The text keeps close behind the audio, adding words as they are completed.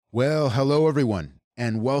Well, hello everyone,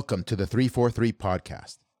 and welcome to the 343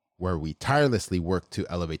 podcast, where we tirelessly work to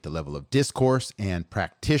elevate the level of discourse and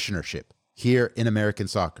practitionership here in American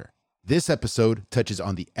soccer. This episode touches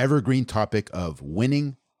on the evergreen topic of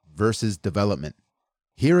winning versus development.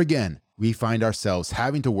 Here again, we find ourselves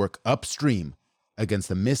having to work upstream against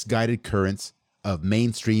the misguided currents of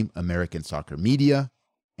mainstream American soccer media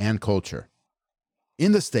and culture.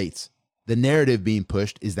 In the States, the narrative being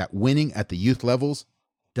pushed is that winning at the youth levels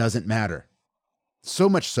doesn't matter. So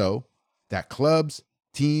much so that clubs,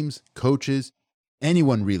 teams, coaches,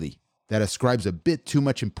 anyone really that ascribes a bit too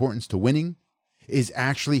much importance to winning is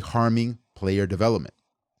actually harming player development.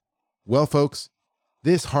 Well, folks,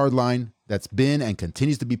 this hardline that's been and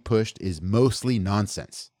continues to be pushed is mostly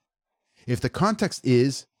nonsense. If the context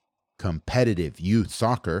is competitive youth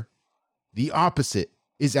soccer, the opposite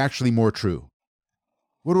is actually more true.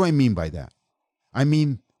 What do I mean by that? I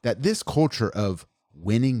mean that this culture of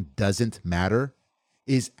winning doesn't matter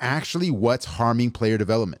is actually what's harming player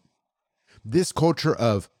development. This culture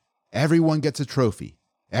of everyone gets a trophy,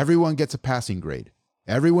 everyone gets a passing grade,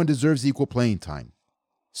 everyone deserves equal playing time,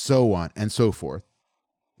 so on and so forth,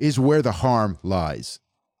 is where the harm lies.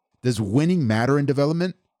 Does winning matter in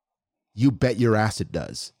development? You bet your ass it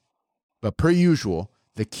does. But per usual,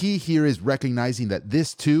 the key here is recognizing that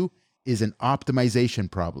this too is an optimization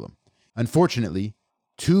problem. Unfortunately,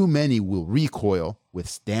 too many will recoil with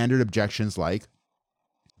standard objections like,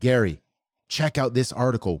 Gary, check out this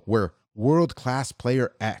article where world-class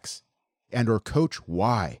player X and or coach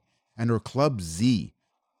Y and or club Z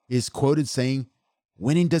is quoted saying,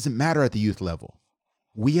 winning doesn't matter at the youth level.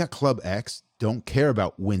 We at Club X don't care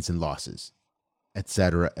about wins and losses,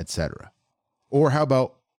 etc., etc. Or how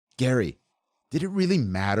about, Gary, did it really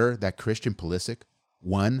matter that Christian Pulisic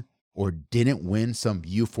won or didn't win some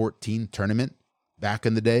U14 tournament back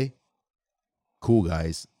in the day? Cool,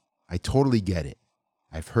 guys. I totally get it.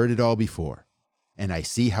 I've heard it all before, and I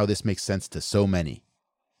see how this makes sense to so many.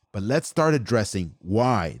 But let's start addressing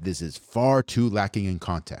why this is far too lacking in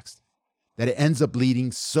context, that it ends up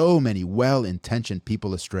leading so many well-intentioned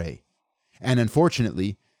people astray. And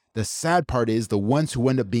unfortunately, the sad part is the ones who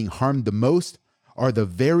end up being harmed the most are the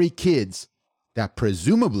very kids that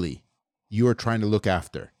presumably you are trying to look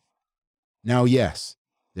after. Now, yes,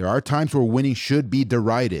 there are times where winning should be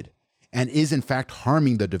derided and is in fact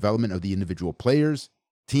harming the development of the individual players,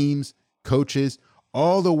 teams, coaches,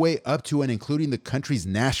 all the way up to and including the country's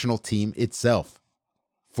national team itself.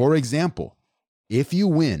 For example, if you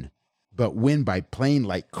win, but win by playing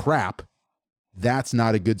like crap, that's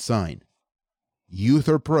not a good sign. Youth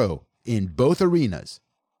or pro, in both arenas,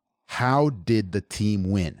 how did the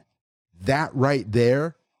team win? That right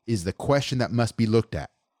there is the question that must be looked at.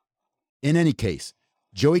 In any case,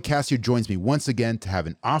 Joey Cassier joins me once again to have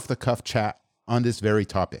an off-the-cuff chat on this very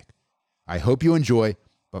topic. I hope you enjoy,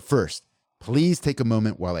 but first, please take a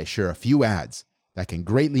moment while I share a few ads that can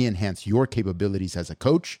greatly enhance your capabilities as a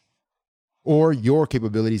coach or your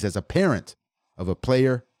capabilities as a parent of a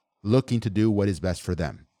player looking to do what is best for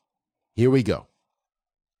them. Here we go.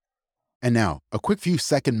 And now, a quick few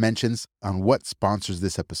second mentions on what sponsors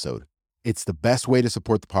this episode. It's the best way to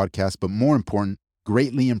support the podcast, but more important,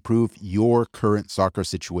 greatly improve your current soccer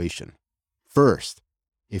situation. First,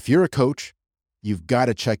 if you're a coach, you've got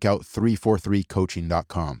to check out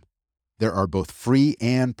 343coaching.com. There are both free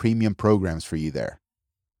and premium programs for you there.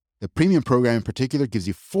 The premium program in particular gives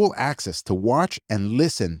you full access to watch and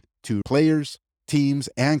listen to players, teams,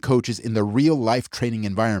 and coaches in the real-life training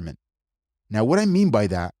environment. Now, what I mean by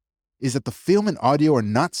that is that the film and audio are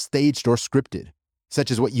not staged or scripted,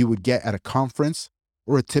 such as what you would get at a conference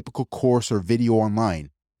or a typical course or video online.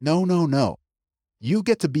 No. You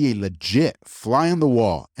get to be a legit fly on the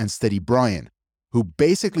wall and steady Brian, who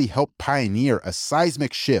basically helped pioneer a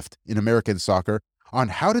seismic shift in American soccer on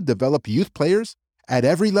how to develop youth players at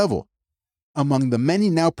every level. Among the many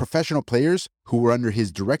now professional players who were under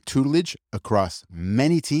his direct tutelage across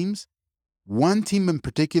many teams, one team in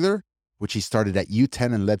particular, which he started at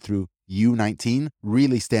U10 and led through U19,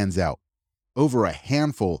 really stands out. Over a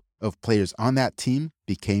handful of players on that team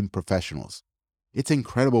became professionals. It's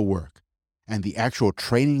incredible work, and the actual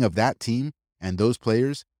training of that team and those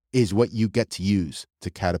players is what you get to use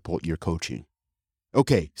to catapult your coaching.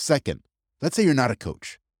 Okay, second, let's say you're not a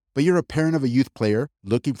coach, but you're a parent of a youth player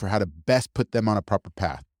looking for how to best put them on a proper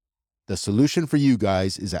path. The solution for you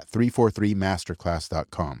guys is at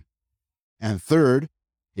 343masterclass.com. And third,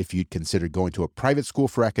 if you'd consider going to a private school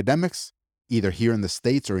for academics, either here in the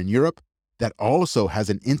States or in Europe, that also has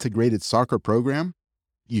an integrated soccer program,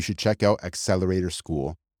 you should check out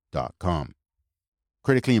acceleratorschool.com.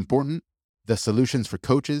 Critically important, the solutions for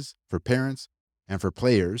coaches, for parents, and for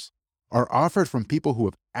players are offered from people who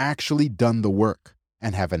have actually done the work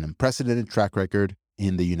and have an unprecedented track record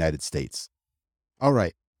in the United States. All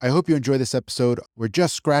right, I hope you enjoy this episode. We're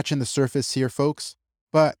just scratching the surface here, folks,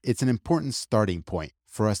 but it's an important starting point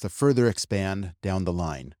for us to further expand down the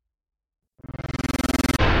line.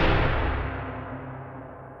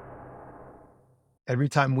 Every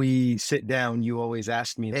time we sit down, you always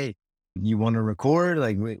ask me, hey, you want to record?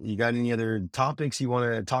 Like, you got any other topics you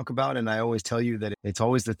want to talk about? And I always tell you that it's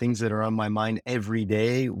always the things that are on my mind every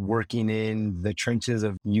day, working in the trenches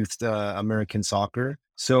of youth American soccer.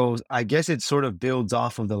 So I guess it sort of builds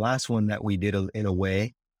off of the last one that we did in a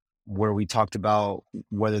way, where we talked about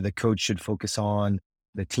whether the coach should focus on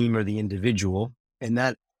the team or the individual. And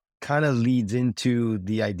that kind of leads into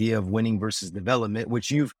the idea of winning versus development,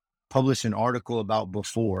 which you've published an article about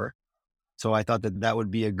before. So I thought that would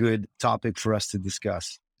be a good topic for us to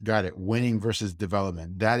discuss. Got it. Winning versus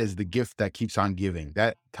development. That is the gift that keeps on giving.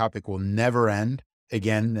 That topic will never end.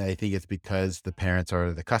 Again, I think it's because the parents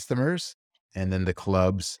are the customers, and then the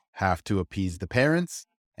clubs have to appease the parents,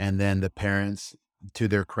 and then the parents, to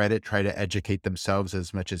their credit, try to educate themselves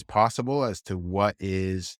as much as possible as to what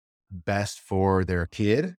is best for their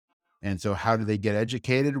kid. And so how do they get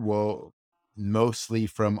educated? Well, mostly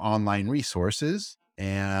from online resources.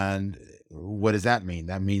 And what does that mean?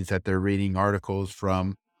 That means that they're reading articles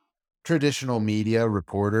from traditional media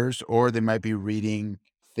reporters, or they might be reading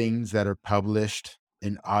things that are published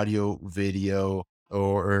in audio, video,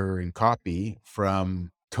 or in copy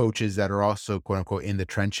from coaches that are also, quote unquote, in the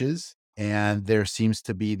trenches. And there seems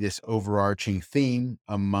to be this overarching theme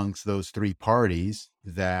amongst those three parties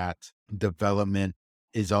that development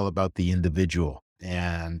is all about the individual.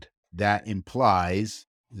 And that implies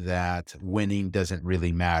that winning doesn't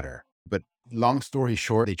really matter. But long story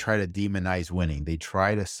short, they try to demonize winning. They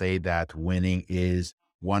try to say that winning is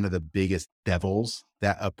one of the biggest devils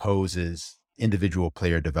that opposes individual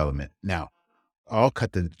player development. Now, I'll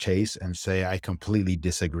cut to the chase and say I completely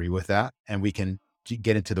disagree with that. And we can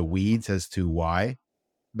get into the weeds as to why.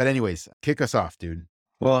 But anyways, kick us off, dude.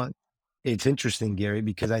 Well, it's interesting, Gary,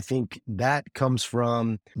 because I think that comes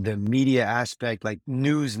from the media aspect, like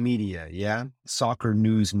news media, soccer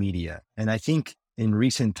news media. And I think in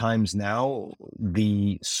recent times now,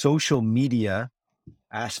 the social media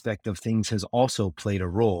aspect of things has also played a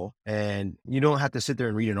role. And you don't have to sit there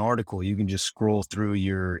and read an article. You can just scroll through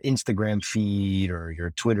your Instagram feed or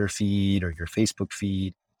your Twitter feed or your Facebook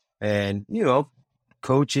feed. And,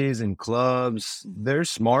 coaches and clubs, they're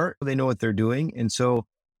smart. They know what they're doing. And so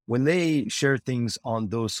when they share things on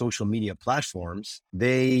those social media platforms,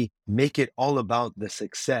 they make it all about the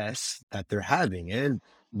success that they're having, and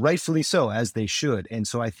rightfully so, as they should. And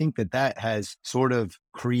so I think that has sort of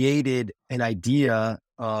created an idea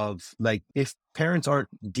of, like, if parents aren't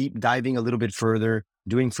deep diving a little bit further,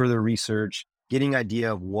 doing further research, getting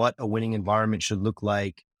idea of what a winning environment should look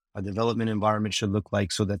like, a development environment should look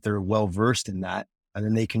like, so that they're well versed in that. And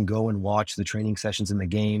then they can go and watch the training sessions and the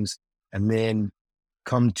games, and then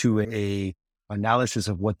come to a analysis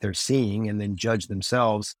of what they're seeing and then judge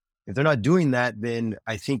themselves. If they're not doing that, then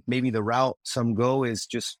I think maybe the route some go is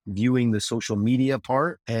just viewing the social media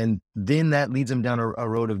part. And then that leads them down a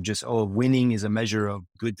road of just, winning is a measure of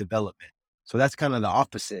good development. So that's kind of the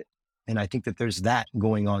opposite. And I think that there's that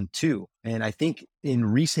going on too. And I think in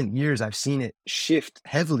recent years, I've seen it shift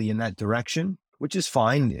heavily in that direction, which is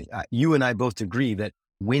fine. You and I both agree that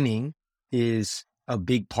winning is a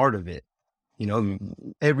big part of it.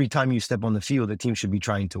 Every time you step on the field, the team should be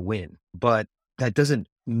trying to win. But that doesn't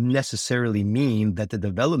necessarily mean that the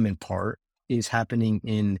development part is happening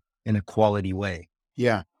in a quality way.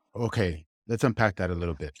 Yeah. Okay. Let's unpack that a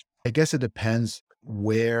little bit. I guess it depends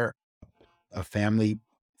where a family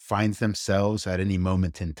finds themselves at any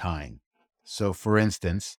moment in time. So for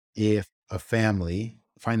instance, if a family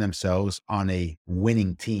find themselves on a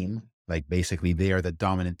winning team, like basically they are the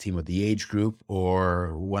dominant team of the age group,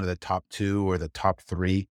 or one of the top two or the top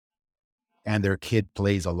three, and their kid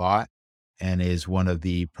plays a lot and is one of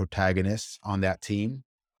the protagonists on that team,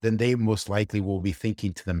 then they most likely will be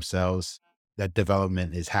thinking to themselves that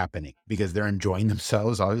development is happening because they're enjoying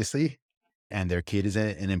themselves, obviously, and their kid is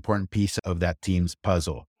an important piece of that team's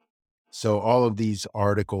puzzle. So all of these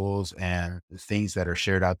articles and things that are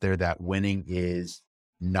shared out there that winning is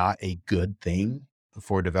not a good thing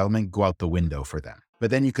for development go out the window for them.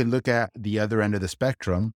 But then you could look at the other end of the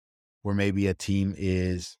spectrum where maybe a team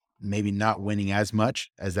is maybe not winning as much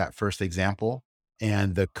as that first example,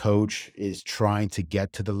 and the coach is trying to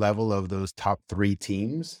get to the level of those top three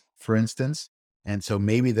teams, for instance. And so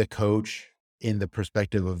maybe the coach in the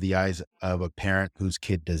perspective of the eyes of a parent whose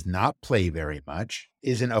kid does not play very much,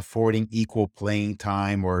 isn't affording equal playing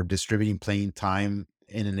time or distributing playing time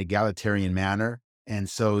in an egalitarian manner. And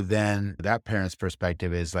so then that parent's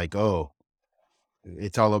perspective is like, oh,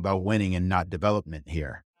 it's all about winning and not development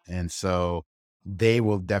here. And so they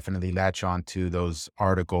will definitely latch on to those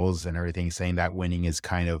articles and everything saying that winning is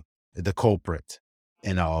kind of the culprit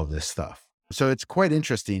in all of this stuff. So it's quite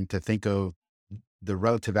interesting to think of the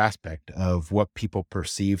relative aspect of what people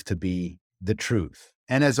perceive to be the truth.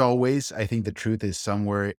 And as always, I think the truth is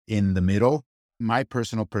somewhere in the middle. My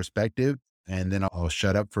personal perspective, and then I'll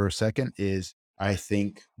shut up for a second, is I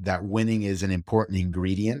think that winning is an important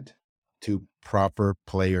ingredient to proper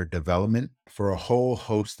player development for a whole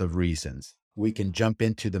host of reasons. We can jump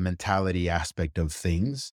into the mentality aspect of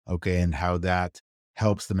things, okay, and how that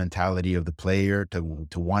helps the mentality of the player to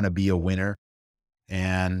want to be a winner.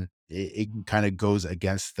 And it kind of goes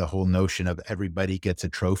against the whole notion of everybody gets a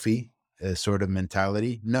trophy sort of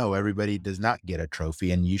mentality. No, everybody does not get a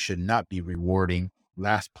trophy, and you should not be rewarding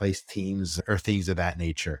last place teams or things of that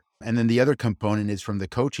nature. And then the other component is from the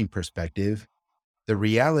coaching perspective. The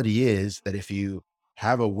reality is that if you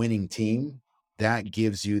have a winning team, that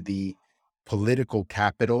gives you the political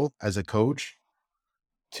capital as a coach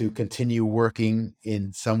to continue working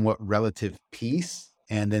in somewhat relative peace.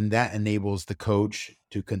 And then that enables the coach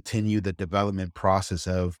to continue the development process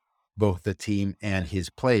of both the team and his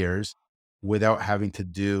players without having to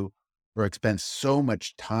do or expend so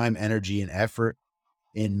much time, energy, and effort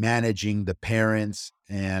in managing the parents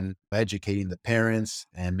and educating the parents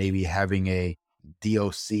and maybe having a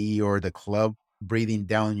DOC or the club breathing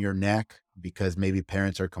down your neck because maybe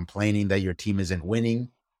parents are complaining that your team isn't winning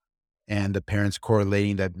and the parents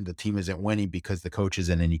correlating that the team isn't winning because the coach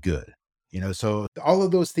isn't any good. So all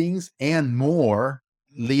of those things and more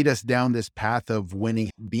lead us down this path of winning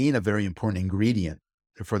being a very important ingredient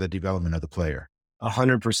for the development of the player.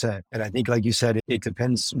 100%. And I think, like you said, it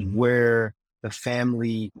depends where the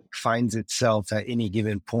family finds itself at any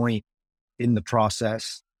given point in the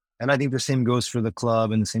process. And I think the same goes for the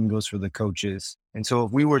club and the same goes for the coaches. And so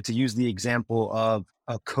if we were to use the example of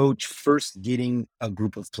a coach first getting a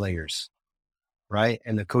group of players, right?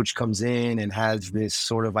 And the coach comes in and has this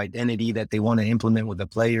sort of identity that they want to implement with the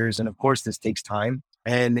players. And of course, this takes time.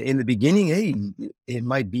 And in the beginning, hey, it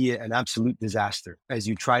might be an absolute disaster as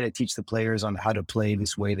you try to teach the players on how to play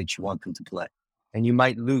this way that you want them to play. And you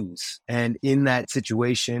might lose. And in that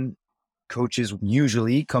situation, coaches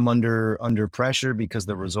usually come under pressure because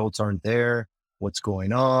the results aren't there. What's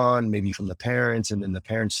going on? Maybe from the parents, and then the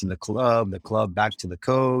parents to the club back to the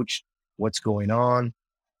coach. What's going on?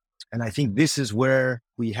 And I think this is where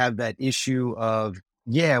we have that issue of,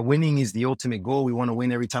 yeah, winning is the ultimate goal. We want to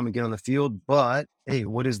win every time we get on the field, but hey,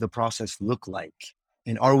 what does the process look like?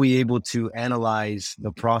 And are we able to analyze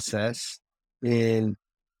the process in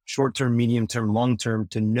short-term, medium-term, long-term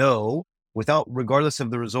to know, regardless of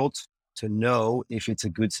the results, to know if it's a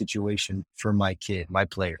good situation for my kid, my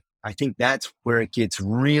player? I think that's where it gets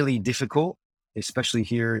really difficult, especially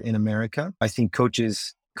here in America. I think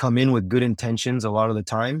coaches come in with good intentions a lot of the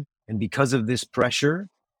time. And because of this pressure,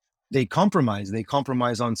 they compromise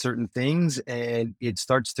on certain things, and it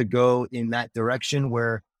starts to go in that direction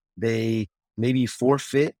where they maybe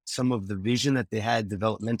forfeit some of the vision that they had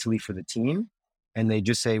developmentally for the team. And they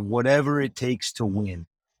just say, whatever it takes to win,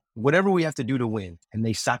 whatever we have to do to win. And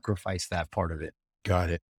they sacrifice that part of it. Got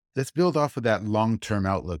it. Let's build off of that long-term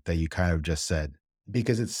outlook that you kind of just said,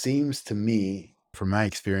 because it seems to me, from my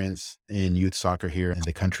experience in youth soccer here in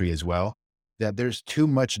the country as well, that there's too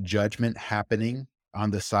much judgment happening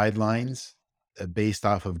on the sidelines based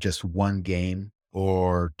off of just one game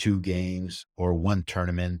or two games or one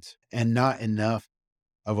tournament, and not enough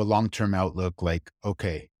of a long-term outlook like,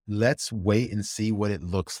 okay, let's wait and see what it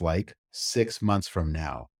looks like 6 months from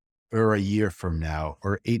now or a year from now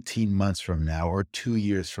or 18 months from now or 2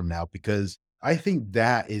 years from now, because I think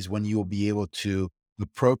that is when you will be able to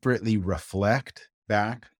appropriately reflect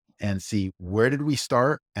back and see where did we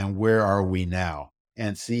start and where are we now,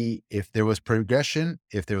 and see if there was progression,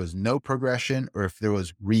 if there was no progression, or if there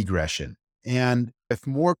was regression. And if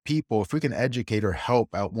we can educate or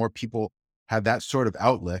help out more people have that sort of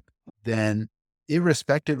outlook, then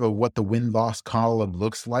irrespective of what the win-loss column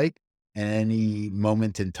looks like at any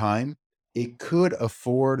moment in time, it could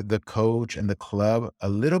afford the coach and the club a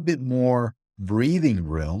little bit more breathing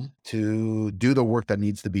room to do the work that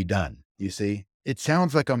needs to be done. You see, it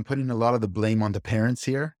sounds like I'm putting a lot of the blame on the parents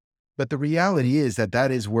here, but the reality is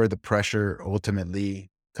that is where the pressure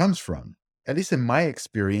ultimately comes from. At least in my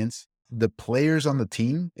experience, the players on the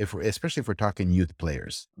team, especially if we're talking youth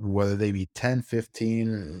players, whether they be 10,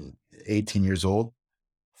 15, 18 years old,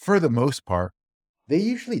 for the most part, they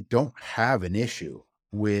usually don't have an issue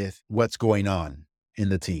with what's going on in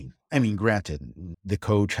the team. I mean, granted, the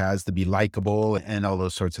coach has to be likable and all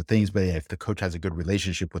those sorts of things, but if the coach has a good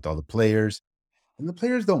relationship with all the players, and the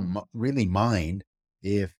players don't really mind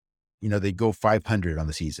if, they go 500 on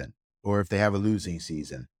the season, or if they have a losing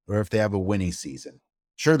season, or if they have a winning season.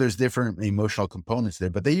 Sure, there's different emotional components there,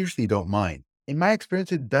 but they usually don't mind. In my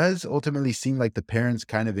experience, it does ultimately seem like the parents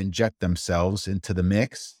kind of inject themselves into the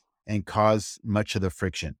mix and cause much of the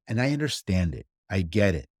friction. And I understand it. I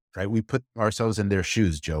get it, right? We put ourselves in their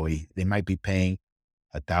shoes, Joey. They might be paying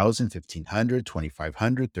 $1,000, $1,500,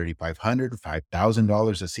 $2,500, $3,500,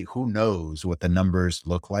 $5,000 a seat. Who knows what the numbers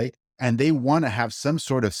look like? And they want to have some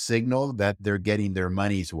sort of signal that they're getting their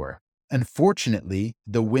money's worth. Unfortunately,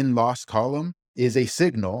 the win-loss column is a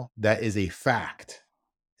signal that is a fact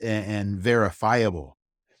and verifiable.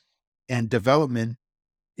 And development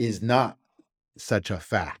is not such a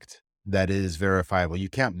fact that is verifiable. You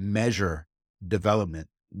can't measure development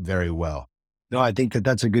very well. No, I think that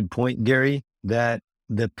that's a good point, Gary, that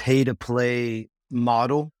the pay to play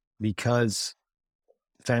model, because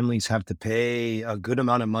families have to pay a good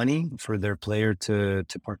amount of money for their player to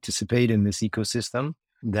participate in this ecosystem,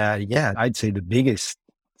 that, yeah, I'd say the biggest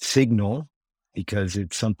signal, because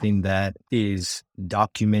it's something that is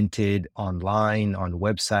documented online on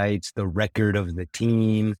websites, the record of the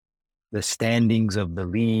team, the standings of the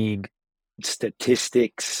league,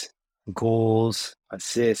 statistics, goals,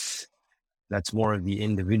 assists. That's more of the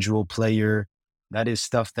individual player. That is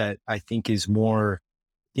stuff that I think is more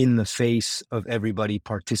in the face of everybody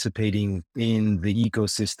participating in the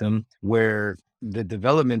ecosystem, where the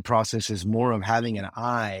development process is more of having an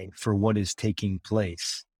eye for what is taking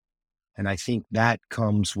place. And I think that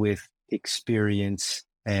comes with experience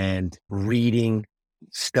and reading,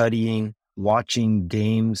 studying, watching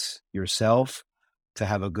games yourself to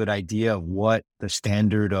have a good idea of what the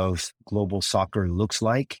standard of global soccer looks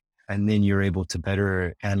like. And then you're able to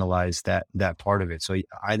better analyze that part of it. So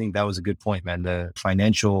I think that was a good point, man. The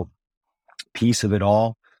financial piece of it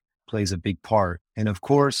all plays a big part. And of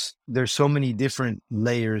course, there's so many different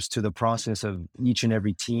layers to the process of each and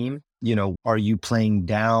every team. Are you playing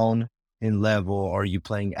down in level? Are you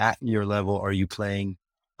playing at your level? Are you playing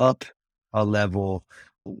up a level?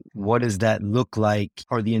 What does that look like?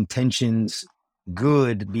 Are the intentions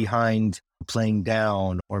good behind playing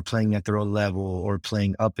down or playing at their own level or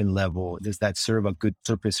playing up in level? Does that serve a good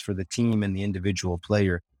purpose for the team and the individual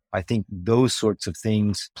player? I think those sorts of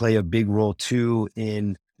things play a big role too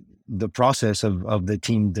in the process of the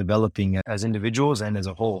team developing as individuals and as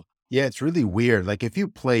a whole. Yeah, it's really weird. Like if you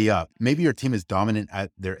play up, maybe your team is dominant at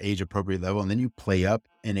their age appropriate level, and then you play up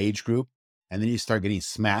an age group, and then you start getting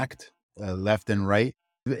smacked left and right.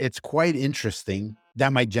 It's quite interesting.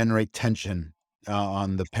 That might generate tension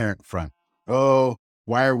on the parent front. Oh,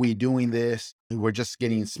 why are we doing this? We're just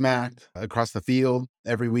getting smacked across the field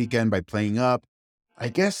every weekend by playing up. I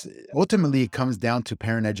guess ultimately it comes down to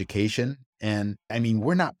parent education. And I mean,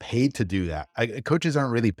 we're not paid to do that. Coaches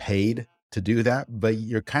aren't really paid to do that, but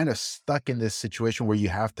you're kind of stuck in this situation where you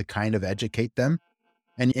have to kind of educate them.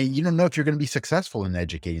 And you don't know if you're going to be successful in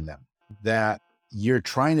educating them, that you're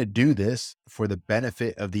trying to do this for the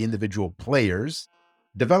benefit of the individual players'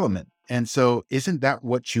 development. And so isn't that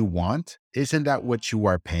what you want? Isn't that what you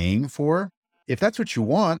are paying for? If that's what you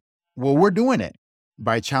want, well, we're doing it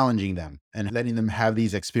by challenging them and letting them have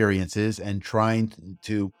these experiences and trying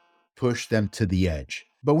to push them to the edge.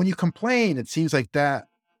 But when you complain, it seems like that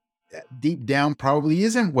deep down probably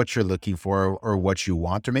isn't what you're looking for or what you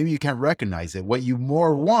want, or maybe you can't recognize it. What you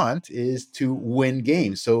more want is to win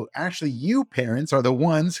games. So actually you parents are the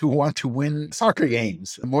ones who want to win soccer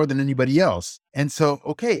games more than anybody else. And so,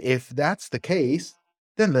 okay, if that's the case,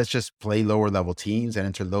 then let's just play lower level teams and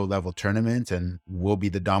enter low level tournaments, and we'll be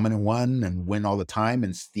the dominant one and win all the time.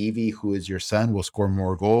 And Stevie, who is your son, will score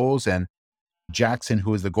more goals, and Jackson,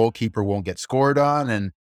 who is the goalkeeper, won't get scored on,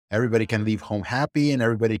 and everybody can leave home happy, and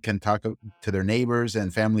everybody can talk to their neighbors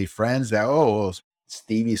and family friends that, oh,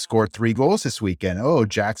 Stevie scored 3 goals this weekend. Oh,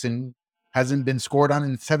 Jackson hasn't been scored on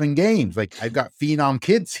in 7 games. Like, I've got phenom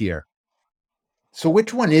kids here. So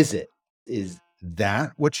which one is it? Is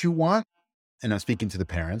that what you want? And I'm speaking to the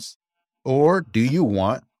parents. Or do you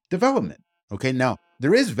want development? Okay, now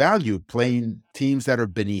there is value playing teams that are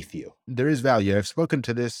beneath you. There is value. I've spoken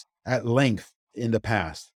to this at length in the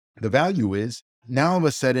past. The value is, now all of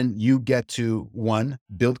a sudden you get to, one,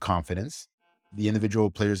 build confidence. The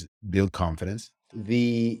individual players build confidence.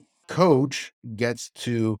 The coach gets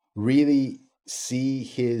to really see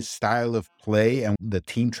his style of play and the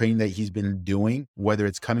team training that he's been doing, whether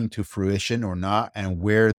it's coming to fruition or not, and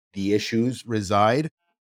where the issues reside.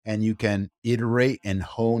 And you can iterate and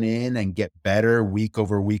hone in and get better week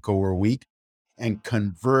over week over week and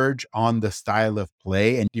converge on the style of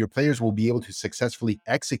play. And your players will be able to successfully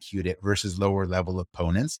execute it versus lower level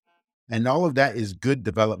opponents. And all of that is good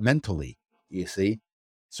developmentally, you see?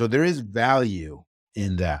 So there is value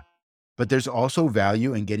in that. But there's also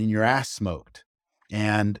value in getting your ass smoked.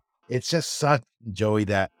 And it's just such, Joey,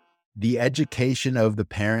 that the education of the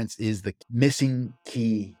parents is the missing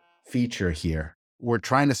key feature here. We're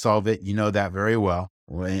trying to solve it. You know that very well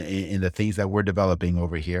in the things that we're developing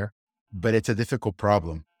over here, but it's a difficult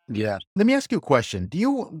problem. Yeah. Let me ask you a question.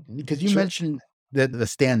 Because you Sure. mentioned the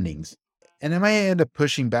standings, and I might end up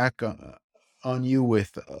pushing back on you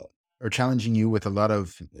with, or challenging you with a lot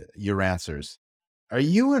of your answers. Are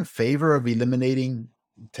you in favor of eliminating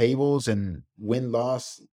tables and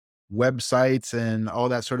win-loss websites and all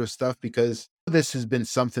that sort of stuff? Because this has been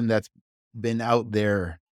something that's been out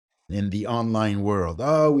there in the online world.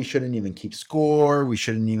 Oh, we shouldn't even keep score. We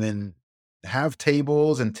shouldn't even have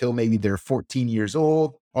tables until maybe they're 14 years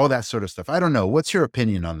old, all that sort of stuff. I don't know. What's your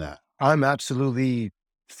opinion on that? I'm absolutely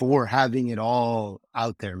for having it all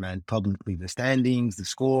out there, man, publicly, the standings, the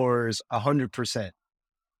scores, 100%.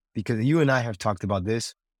 Because you and I have talked about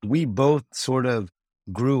this. We both sort of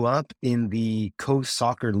grew up in the Coast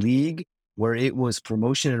Soccer League, where it was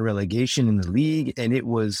promotion and relegation in the league. And it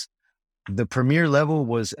was the premier level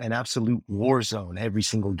was an absolute war zone every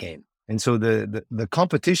single game. And so the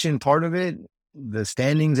competition part of it, the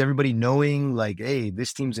standings, everybody knowing like, hey,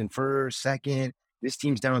 this team's in first, second, this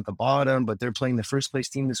team's down at the bottom, but they're playing the first place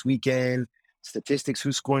team this weekend. Statistics,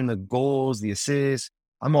 who's scoring the goals, the assists.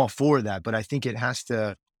 I'm all for that, but I think it has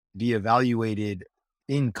to be evaluated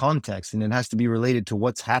in context, and it has to be related to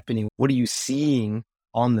what's happening. What are you seeing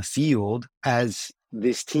on the field as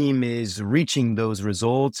this team is reaching those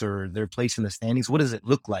results or their place in the standings? What does it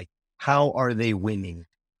look like? How are they winning?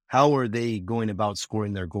 How are they going about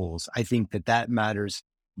scoring their goals? I think that matters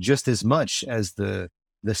just as much as the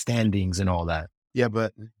standings and all that. Yeah,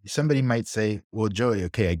 but somebody might say, well, Joey,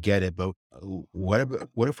 okay, I get it, but what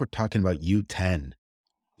if we're talking about U10?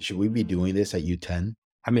 Should we be doing this at U10?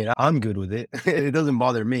 I mean, I'm good with it. It doesn't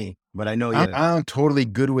bother me, but I know, yeah. I'm totally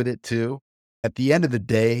good with it too. At the end of the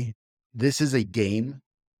day, this is a game,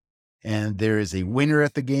 and there is a winner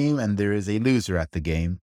at the game and there is a loser at the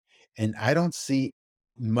game. And I don't see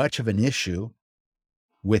much of an issue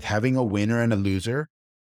with having a winner and a loser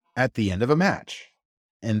at the end of a match.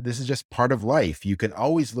 And this is just part of life. You can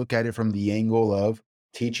always look at it from the angle of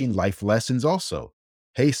teaching life lessons also.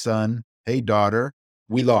 Hey, son, hey, daughter,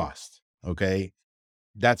 we lost. Okay.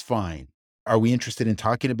 That's fine. Are we interested in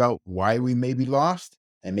talking about why we maybe lost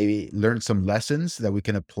and maybe learn some lessons that we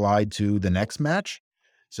can apply to the next match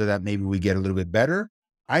so that maybe we get a little bit better?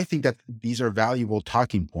 I think that these are valuable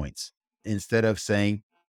talking points instead of saying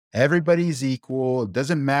everybody's equal. It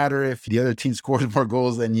doesn't matter if the other team scores more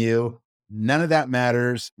goals than you. None of that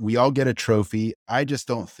matters. We all get a trophy. I just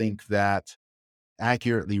don't think that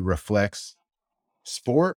accurately reflects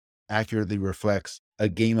sport, accurately reflects a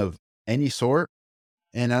game of any sort.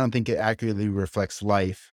 And I don't think it accurately reflects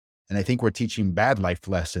life. And I think we're teaching bad life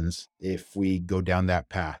lessons if we go down that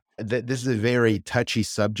path. This is a very touchy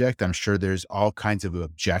subject. I'm sure there's all kinds of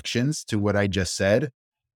objections to what I just said.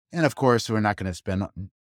 And of course, we're not going to spend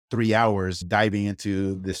 3 hours diving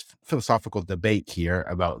into this philosophical debate here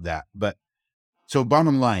about that. But so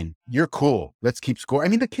bottom line, you're cool. Let's keep score. I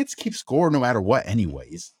mean, the kids keep score no matter what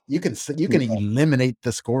anyways. You can eliminate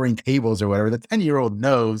the scoring tables or whatever. The 10-year-old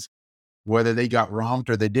knows whether they got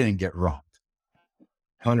romped or they didn't get romped.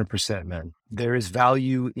 100%, man. There is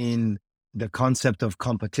value in the concept of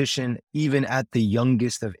competition, even at the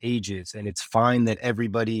youngest of ages. And it's fine that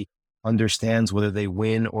everybody understands whether they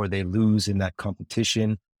win or they lose in that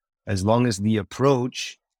competition, as long as the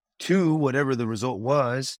approach to whatever the result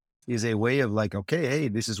was is a way of like, okay, hey,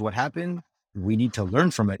 this is what happened. We need to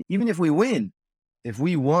learn from it. Even if we win, if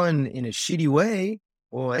we won in a shitty way,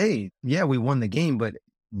 well, hey, yeah, we won the game, but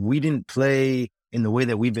we didn't play in the way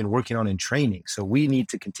that we've been working on in training. So we need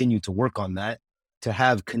to continue to work on that to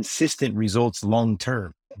have consistent results long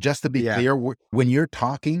term. Just to be clear, when you're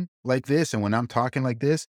talking like this and when I'm talking like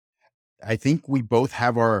this, I think we both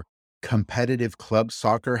have our competitive club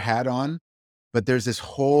soccer hat on, but there's this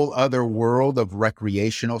whole other world of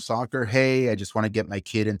recreational soccer. Hey, I just want to get my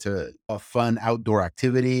kid into a fun outdoor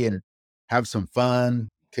activity and have some fun,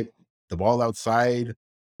 kick the ball outside,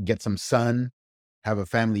 get some sun, have a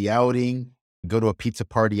family outing, go to a pizza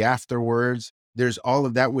party afterwards. There's all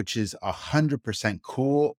of that, which is 100%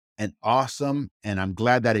 cool and awesome. And I'm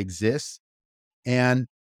glad that exists. And,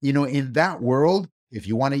 in that world, if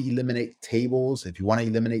you want to eliminate tables, if you want to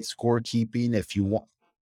eliminate scorekeeping,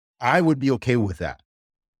 I would be okay with that.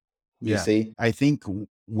 You Yeah. see, I think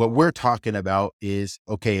what we're talking about is,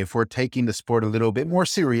 okay, if we're taking the sport a little bit more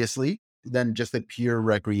seriously than just a pure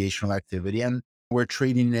recreational activity, and we're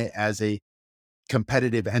treating it as a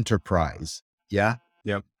competitive enterprise. Yeah.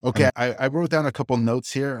 Yep. Okay. I wrote down a couple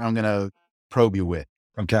notes here I'm going to probe you with.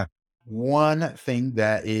 Okay. One thing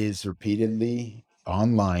that is repeatedly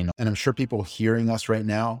online, and I'm sure people hearing us right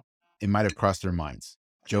now, it might have crossed their minds.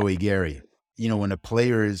 Joey, Gary, when a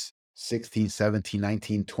player is 16, 17,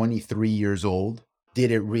 19, 23 years old,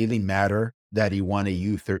 did it really matter that he won a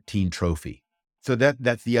U13 trophy? So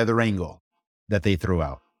that's the other angle that they throw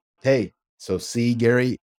out. Hey, so see,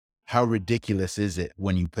 Gary, how ridiculous is it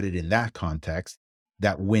when you put it in that context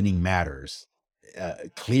that winning matters?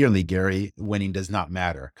 Clearly, Gary, winning does not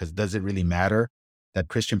matter, because does it really matter that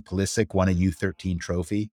Christian Pulisic won a U13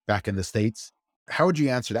 trophy back in the States? How would you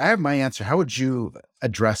answer that? I have my answer. How would you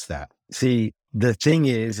address that? See, the thing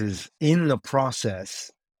is in the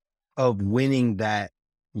process of winning that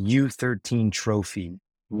U13 trophy,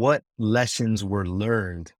 what lessons were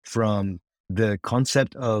learned from the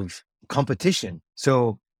concept of competition?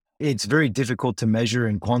 So it's very difficult to measure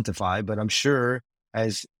and quantify, but I'm sure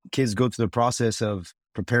as kids go through the process of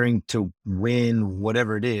preparing to win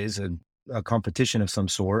whatever it is, a competition of some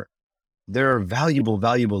sort, there are valuable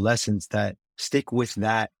lessons that stick with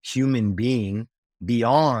that human being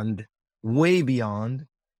beyond, way beyond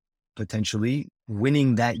potentially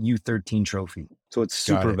winning that U13 trophy. So it's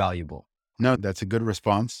super valuable. No, that's a good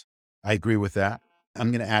response. I agree with that.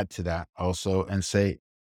 I'm going to add to that also and say,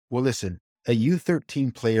 well, listen, a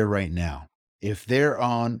U13 player right now, if they're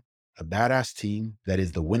on a badass team that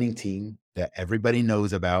is the winning team that everybody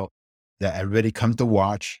knows about, that everybody comes to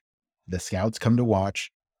watch, the scouts come to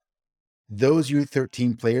watch, those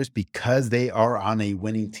U13 players, because they are on a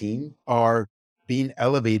winning team, are being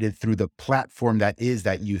elevated through the platform that is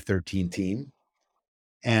that U13 team.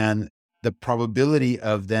 And the probability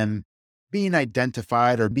of them being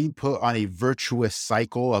identified or being put on a virtuous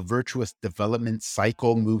cycle, a virtuous development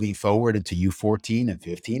cycle moving forward into U14 and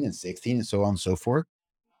 15 and 16 and so on and so forth,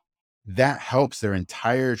 that helps their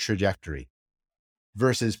entire trajectory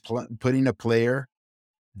versus putting a player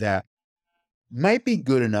that might be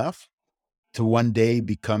good enough to one day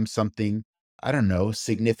become something, I don't know,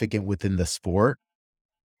 significant within the sport.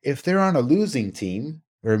 If they're on a losing team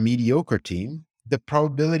or a mediocre team, the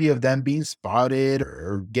probability of them being spotted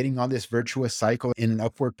or getting on this virtuous cycle in an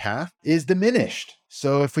upward path is diminished.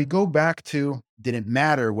 So if we go back to, didn't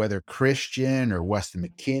matter whether Christian or Weston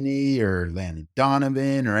McKennie or Landon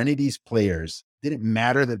Donovan or any of these players, didn't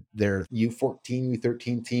matter that their U14,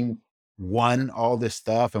 U13 team won all this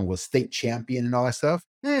stuff and was state champion and all that stuff.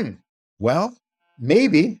 Well,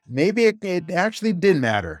 maybe it actually did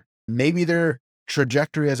matter. Maybe their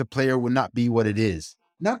trajectory as a player would not be what it is.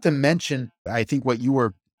 Not to mention, I think what you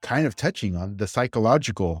were kind of touching on, the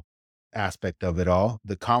psychological aspect of it all,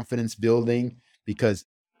 the confidence building, because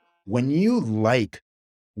when you like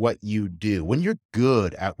what you do, when you're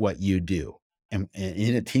good at what you do, and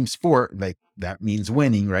in a team sport, like that means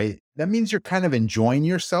winning, right? That means you're kind of enjoying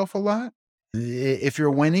yourself a lot if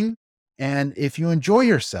you're winning. And if you enjoy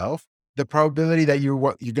yourself, the probability that you're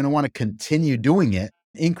going to want to continue doing it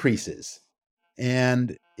increases.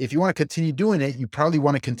 And if you want to continue doing it, you probably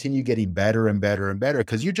want to continue getting better and better and better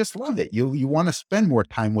because you just love it. You want to spend more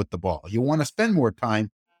time with the ball. You want to spend more time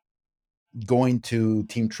going to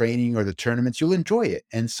team training or the tournaments. You'll enjoy it.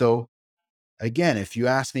 And so, again, if you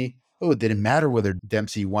ask me, oh, did it matter whether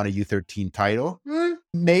Dempsey won a U13 title?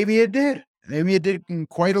 Maybe it did. Maybe it did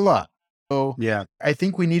quite a lot. So yeah, I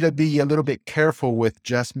think we need to be a little bit careful with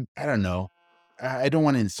just, I don't know, I don't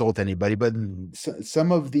want to insult anybody, but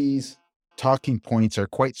some of these talking points are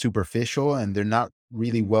quite superficial and they're not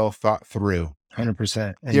really well thought through.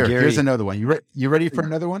 100%. And here's another one. You ready for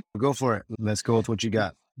another one? Go for it. Let's go with what you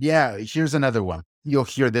got. Yeah, here's another one. You'll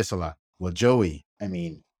hear this a lot. Well, Joey, I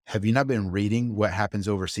mean, have you not been reading what happens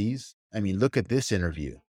overseas? I mean, look at this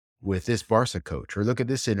interview with this Barca coach, or look at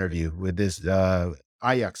this interview with this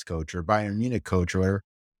Ajax coach or Bayern Munich coach, or whatever.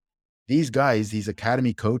 These guys, these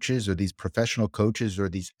academy coaches or these professional coaches or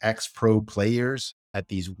these ex-pro players at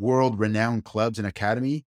these world-renowned clubs and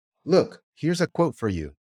academy, look, here's a quote for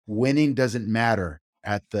you. Winning doesn't matter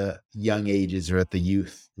at the young ages or at the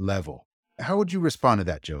youth level. How would you respond to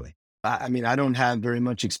that, Joey? I mean, I don't have very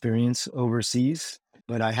much experience overseas,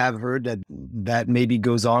 but I have heard that maybe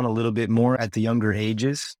goes on a little bit more at the younger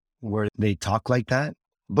ages where they talk like that.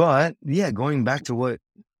 But yeah, going back to what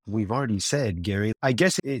we've already said, Gary. I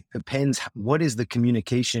guess it depends. What is the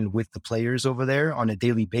communication with the players over there on a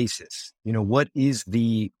daily basis? What is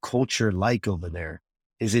the culture like over there?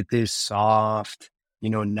 Is it this soft,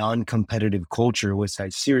 non-competitive culture, which I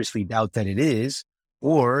seriously doubt that it is?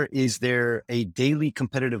 Or is there a daily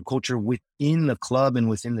competitive culture within the club and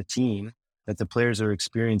within the team that the players are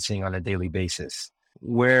experiencing on a daily basis?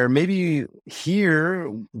 Where maybe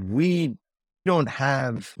here we don't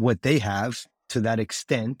have what they have to that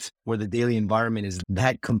extent, where the daily environment is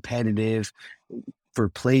that competitive for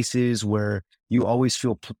places where you always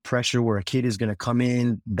feel pressure, where a kid is going to come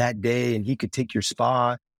in that day and he could take your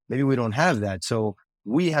spot. Maybe we don't have that. So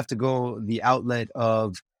we have to go the outlet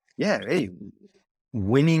of, hey,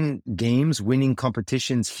 winning games, winning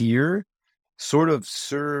competitions here sort of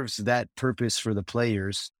serves that purpose for the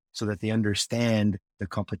players so that they understand the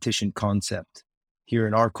competition concept here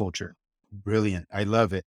in our culture. Brilliant. I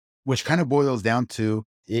love it. Which kind of boils down to,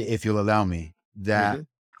 if you'll allow me, that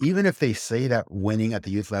even if they say that winning at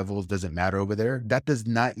the youth levels doesn't matter over there, that does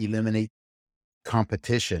not eliminate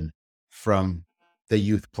competition from the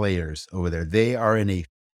youth players over there. They are in a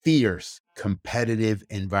fierce, competitive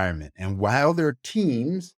environment. And while their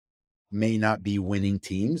teams may not be winning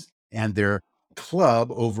teams and their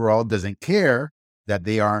club overall doesn't care that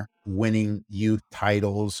they are winning youth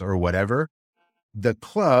titles or whatever, the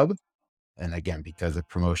club, and again, because of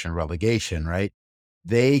promotion relegation, right?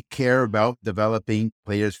 They care about developing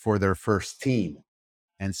players for their first team.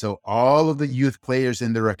 And so all of the youth players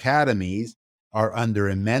in their academies are under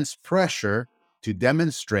immense pressure to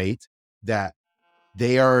demonstrate that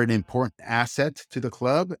they are an important asset to the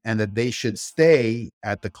club and that they should stay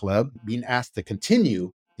at the club, being asked to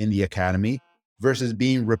continue in the academy versus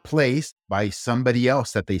being replaced by somebody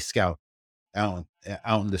else that they scout out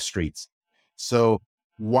in the streets. So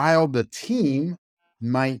while the team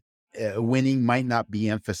winning might not be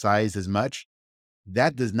emphasized as much,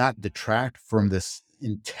 that does not detract from this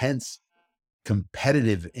intense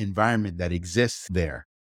competitive environment that exists there.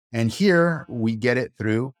 And here we get it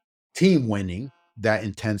through team winning that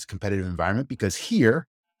intense competitive environment, because here,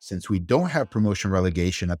 since we don't have promotion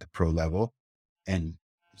relegation at the pro level, and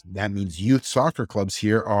that means youth soccer clubs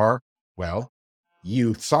here are, well,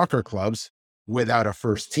 youth soccer clubs without a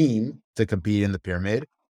first team to compete in the pyramid,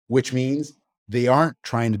 which means they aren't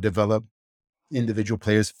trying to develop individual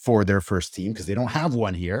players for their first team because they don't have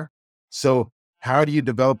one here. So how do you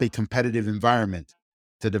develop a competitive environment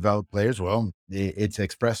to develop players? Well, it's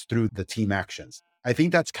expressed through the team actions. I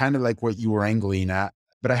think that's kind of like what you were angling at,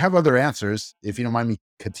 but I have other answers if you don't mind me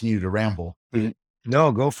continue to ramble.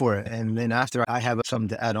 No, go for it. And then after, I have something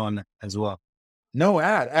to add on as well. No,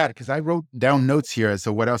 add, because I wrote down notes here as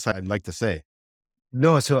to what else I'd like to say.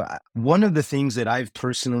 No, so one of the things that I've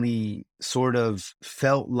personally sort of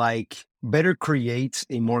felt like better creates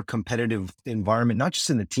a more competitive environment, not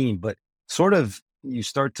just in the team, but sort of you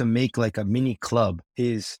start to make like a mini club,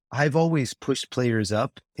 is I've always pushed players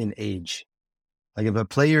up in age. Like if a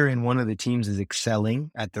player in one of the teams is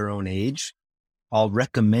excelling at their own age, I'll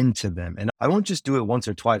recommend to them. And I won't just do it once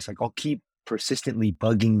or twice. Like I'll keep persistently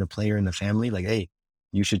bugging the player and the family, like, hey,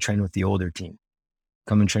 you should train with the older team.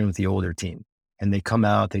 Come and train with the older team. And they come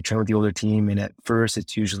out, they train with the older team. And at first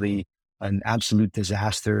it's usually an absolute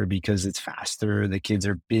disaster because it's faster. The kids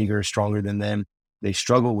are bigger, stronger than them. They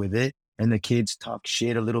struggle with it. And the kids talk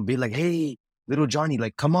shit a little bit like, hey, little Johnny,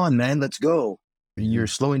 like, come on, man, let's go. You're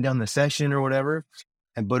slowing down the session or whatever.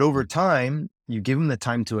 But over time, you give them the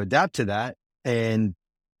time to adapt to that. And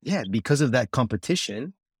because of that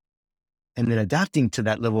competition and then adapting to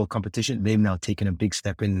that level of competition, they've now taken a big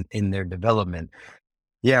step in their development.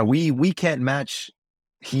 Yeah, we can't match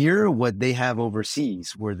here what they have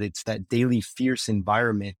overseas, where it's that daily fierce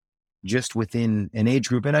environment just within an age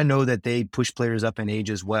group. And I know that they push players up in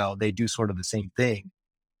age as well. They do sort of the same thing.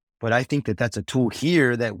 But I think that that's a tool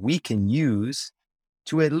here that we can use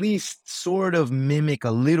to at least sort of mimic a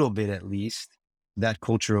little bit, at least, that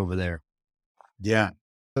culture over there. Yeah.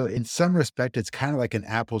 So in some respect, it's kind of like an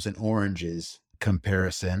apples and oranges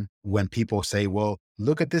comparison when people say, well,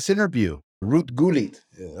 look at this interview. Ruud Gullit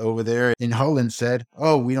over there in Holland said,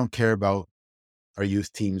 oh, we don't care about our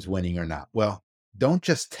youth teams winning or not. Well, don't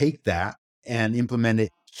just take that and implement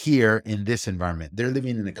it here in this environment. They're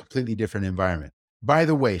living in a completely different environment. By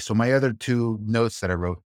the way, so my other two notes that I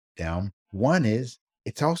wrote down, one is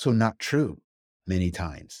it's also not true many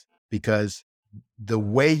times because the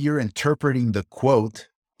way you're interpreting the quote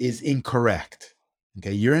is incorrect.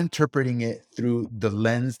 Okay. You're interpreting it through the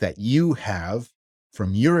lens that you have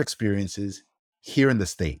from your experiences here in the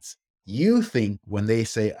States. You think when they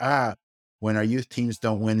say, when our youth teams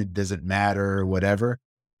don't win, it doesn't matter or whatever.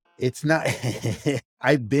 It's not,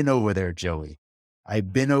 I've been over there, Joey.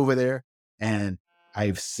 I've been over there and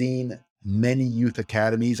I've seen many youth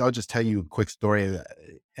academies. I'll just tell you a quick story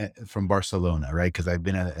from Barcelona, right? Because I've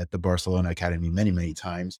been at the Barcelona Academy many, many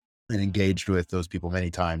times and engaged with those people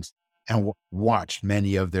many times and watched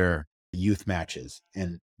many of their youth matches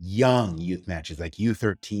and young youth matches like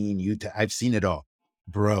U13, I've seen it all.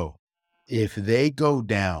 Bro, if they go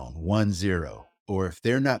down 1-0, or if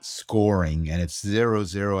they're not scoring and it's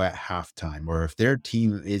 0-0 at halftime, or if their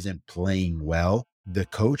team isn't playing well, the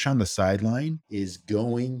coach on the sideline is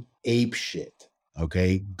going ape shit,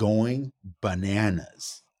 okay? Going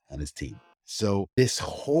bananas on his team. So this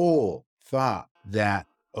whole thought that,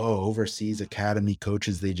 overseas academy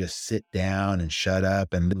coaches, they just sit down and shut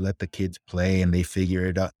up and let the kids play and they figure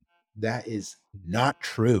it out. That is not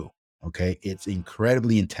true, okay? It's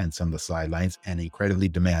incredibly intense on the sidelines and incredibly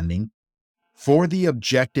demanding for the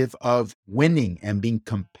objective of winning and being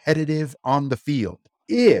competitive on the field.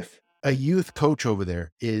 If a youth coach over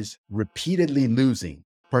there is repeatedly losing,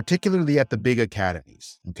 particularly at the big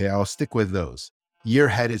academies, okay, I'll stick with those, your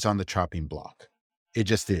head is on the chopping block. It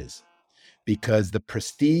just is. Because the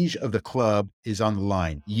prestige of the club is on the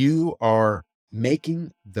line. You are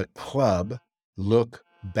making the club look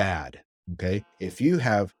bad, okay? If you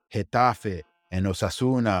have Getafe and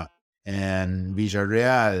Osasuna and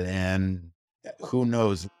Villarreal and who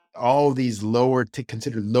knows, all these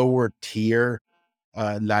considered lower tier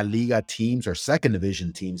La Liga teams or second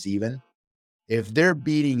division teams even, if they're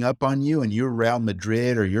beating up on you and you're Real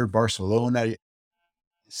Madrid or you're Barcelona,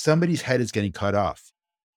 somebody's head is getting cut off.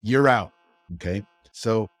 You're out. Okay.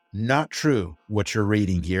 So not true what you're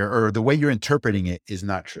reading here, or the way you're interpreting it is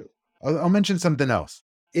not true. I'll mention something else.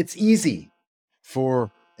 It's easy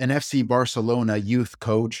for an FC Barcelona youth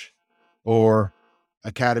coach or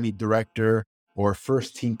academy director or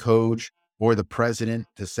first team coach or the president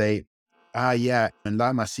to say, yeah, in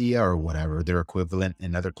La Masia or whatever, their equivalent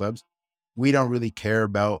in other clubs, we don't really care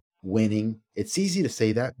about winning. It's easy to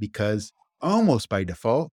say that because almost by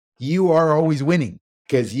default, you are always winning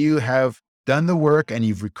because you have done the work and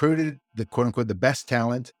you've recruited the quote unquote, the best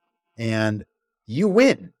talent, and you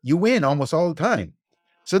win almost all the time.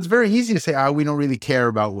 So it's very easy to say, we don't really care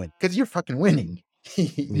about winning because you're fucking winning.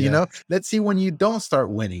 You know, let's see when you don't start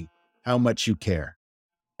winning, how much you care.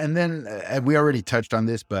 And then we already touched on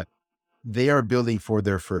this, but they are building for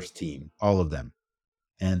their first team, all of them.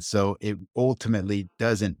 And so it ultimately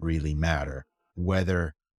doesn't really matter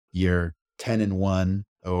whether you're 10-1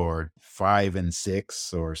 or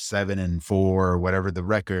 5-6 or 7-4 or whatever the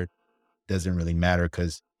record, doesn't really matter.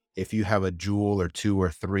 Because if you have a jewel or 2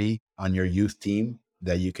 or 3 on your youth team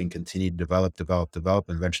that you can continue to develop,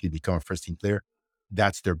 and eventually become a first team player,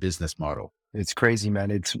 that's their business model. It's crazy,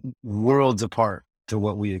 man. It's worlds apart to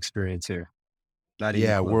what we experience here.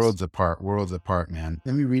 Worlds apart, man.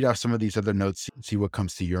 Let me read off some of these other notes, see what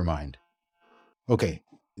comes to your mind. Okay.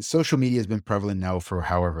 Social media has been prevalent now for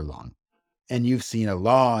however long. And you've seen a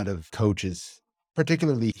lot of coaches,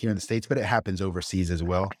 particularly here in the States, but it happens overseas as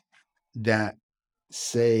well, that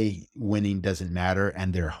say winning doesn't matter.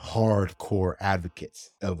 And they're hardcore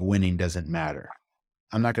advocates of winning doesn't matter.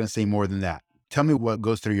 I'm not going to say more than that. Tell me what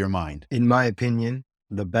goes through your mind. In my opinion,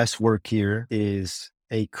 the best work here is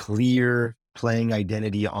a clear playing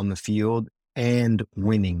identity on the field and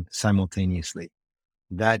winning simultaneously.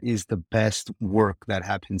 That is the best work that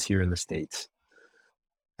happens here in the States.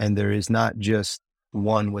 And there is not just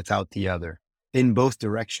one without the other in both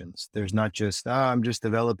directions. There's not just, I'm just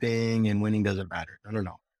developing and winning doesn't matter.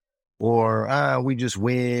 No. Or we just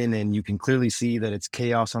win and you can clearly see that it's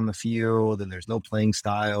chaos on the field and there's no playing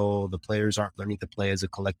style. The players aren't learning to play as a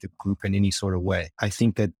collective group in any sort of way. I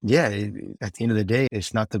think that, at the end of the day,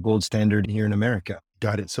 it's not the gold standard here in America.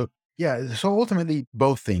 Got it. So ultimately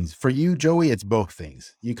both things. For you, Joey, it's both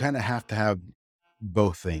things. You kind of have to have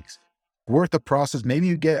both things. Worth the process. Maybe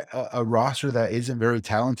you get a roster that isn't very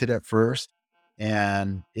talented at first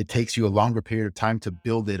and it takes you a longer period of time to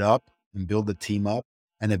build it up and build the team up.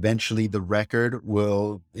 And eventually the record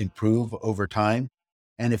will improve over time.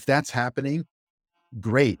 And if that's happening,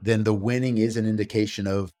 great. Then the winning is an indication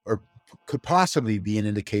of, or could possibly be an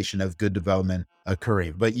indication of good development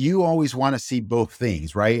occurring. But you always want to see both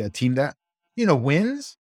things, right? A team that,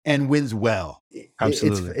 wins and wins well.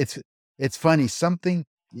 Absolutely. It's funny. Something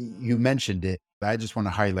you mentioned it, but I just want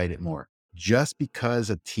to highlight it more. Just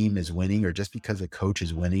because a team is winning or just because a coach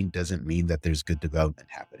is winning doesn't mean that there's good development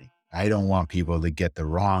happening. I don't want people to get the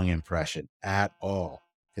wrong impression at all.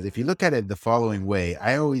 Because if you look at it the following way,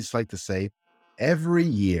 I always like to say every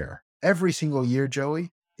single year,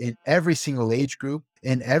 Joey, in every single age group,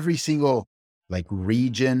 in every single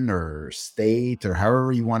region or state or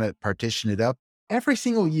however you want to partition it up, every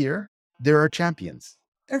single year, there are champions.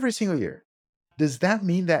 Every single year. Does that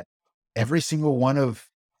mean that every single one of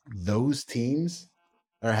those teams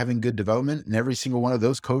are having good development and every single one of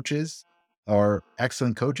those coaches are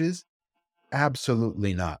excellent coaches?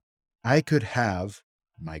 Absolutely not. I could have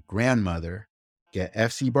my grandmother get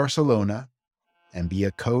FC Barcelona and be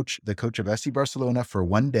the coach of FC Barcelona for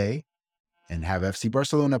one day and have FC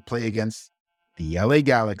Barcelona play against the LA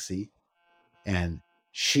Galaxy, and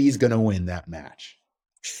she's going to win that match.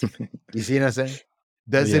 You see what I'm saying?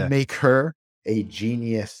 Does it make her a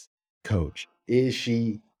genius coach? Is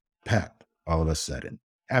she Pep all of a sudden?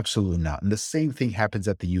 Absolutely not. And the same thing happens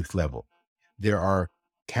at the youth level. There are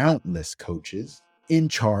countless coaches in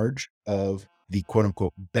charge of the quote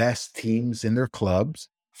unquote best teams in their clubs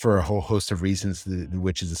for a whole host of reasons,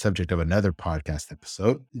 which is the subject of another podcast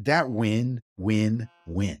episode, that win,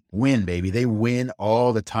 baby. They win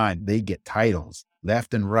all the time. They get titles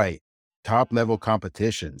left and right, top level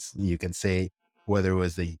competitions. You can say whether it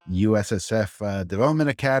was the USSF Development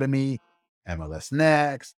Academy, MLS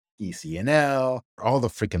Next, ECNL, all the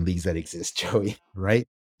freaking leagues that exist, Joey, right?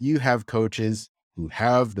 You have coaches who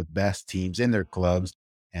have the best teams in their clubs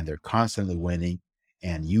and they're constantly winning,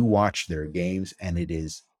 and you watch their games and it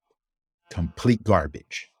is complete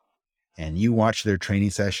garbage. And you watch their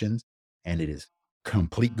training sessions and it is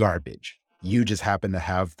complete garbage. You just happen to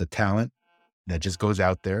have the talent that just goes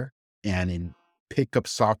out there and in pickup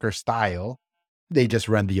soccer style, they just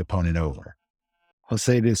run the opponent over. I'll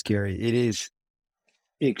say this, Gary, it is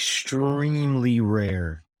extremely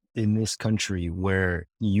rare in this country where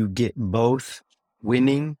you get both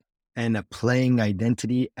winning and a playing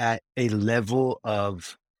identity at a level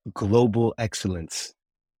of global excellence.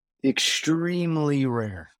 Extremely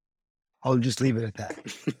rare. I'll just leave it at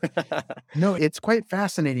that. No, it's quite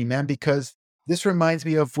fascinating, man, because this reminds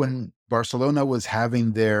me of when Barcelona was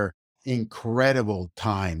having their incredible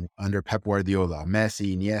time under Pep Guardiola,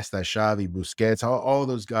 Messi, Iniesta, Xavi, Busquets, all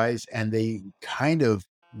those guys. And they kind of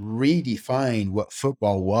redefined what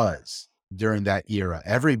football was during that era.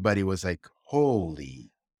 Everybody was like,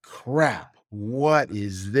 holy crap, what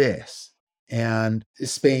is this? And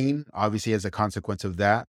Spain, obviously, as a consequence of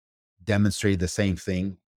that, demonstrated the same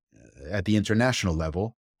thing at the international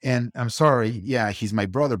level. And I'm sorry, yeah, he's my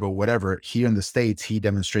brother, but whatever. Here in the States, he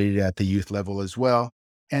demonstrated at the youth level as well.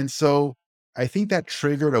 And so I think that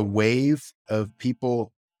triggered a wave of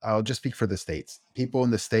people, I'll just speak for the States, people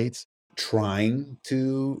in the States trying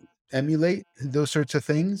to emulate those sorts of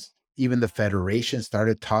things. Even the Federation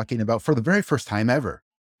started talking about, for the very first time ever,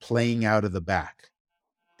 playing out of the back.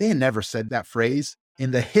 They had never said that phrase in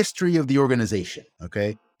the history of the organization,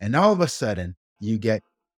 okay? And all of a sudden, you get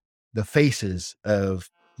the faces of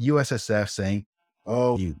USSF saying,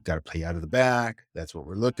 oh, you got to play out of the back. That's what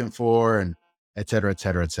we're looking for, and et cetera, et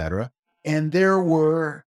cetera, et cetera. And there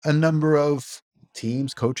were a number of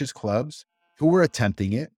teams, coaches, clubs who were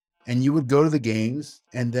attempting it. And you would go to the games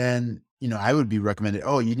and then, I would be recommended,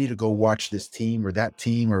 oh, you need to go watch this team or that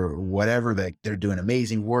team or whatever. Like they're doing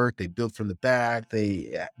amazing work. They build from the back,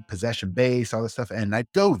 they possession base, all this stuff. And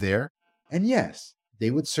I'd go there. And yes,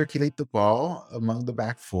 they would circulate the ball among the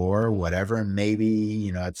back four or whatever, and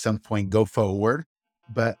maybe, at some point go forward.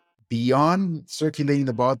 But beyond circulating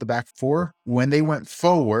the ball at the back four, when they went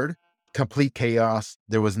forward, complete chaos.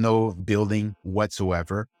 There was no building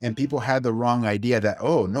whatsoever. And people had the wrong idea that,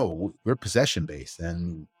 oh, no, we're possession based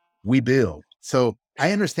and we build. So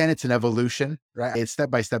I understand it's an evolution, right? It's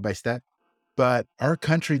step by step by step. But our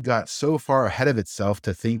country got so far ahead of itself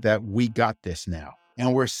to think that we got this now.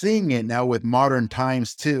 And we're seeing it now with modern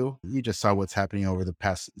times too. You just saw what's happening over the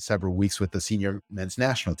past several weeks with the senior men's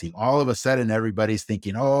national team. All of a sudden, everybody's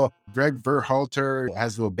thinking, oh, Greg Berhalter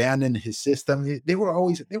has to abandon his system. They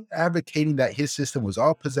were advocating that his system was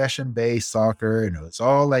all possession-based soccer. And it's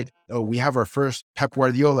all like, oh, we have our first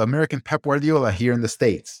American Pep Guardiola here in the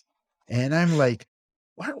States. And I'm like,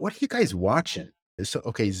 what are you guys watching? So,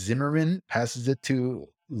 okay, Zimmerman passes it to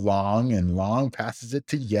Long, and Long passes it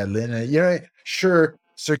to Yedlin. And sure,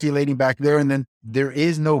 circulating back there. And then there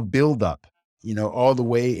is no buildup, all the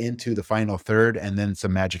way into the final third, and then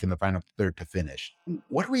some magic in the final third to finish.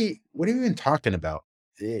 What are we even talking about?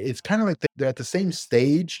 It's kind of like they're at the same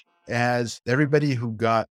stage as everybody who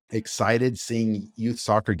got excited seeing youth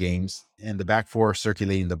soccer games and the back four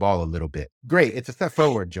circulating the ball a little bit. Great. It's a step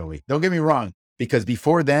forward, Joey. Don't get me wrong, because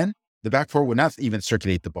before then, the back four would not even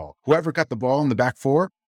circulate the ball. Whoever got the ball in the back four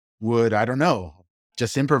would, I don't know,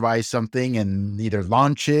 just improvise something and either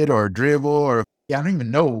launch it or dribble or I don't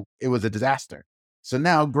even know. It was a disaster. So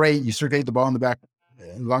now, great, you circulate the ball in the back,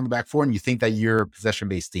 along the back four, and you think that you're a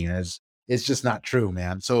possession-based team. It's just not true,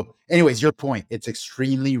 man. So anyways, your point, it's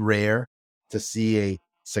extremely rare to see a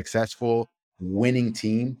successful winning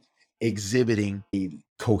team exhibiting a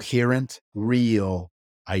coherent, real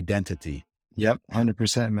identity. Yep,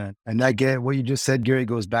 100%, man. And I get what you just said, Gary,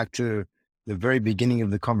 goes back to the very beginning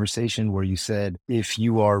of the conversation where you said if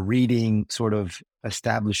you are reading sort of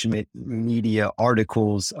establishment media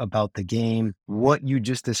articles about the game, what you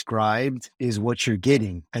just described is what you're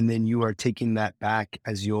getting. And then you are taking that back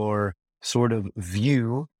as your sort of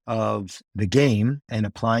view of the game and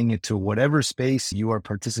applying it to whatever space you are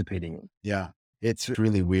participating in. Yeah, it's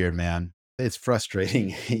really weird, man. It's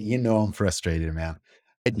frustrating. I'm frustrated, man.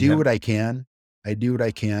 I do what I can.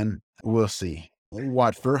 We'll see.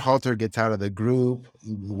 What Verhalter gets out of the group,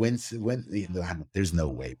 wins. There's no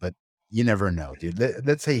way, but you never know, dude.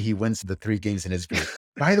 Let's say he wins the 3 games in his group.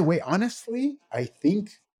 By the way, honestly, I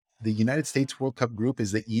think the United States World Cup group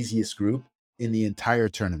is the easiest group in the entire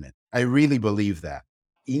tournament. I really believe that.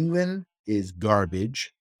 England is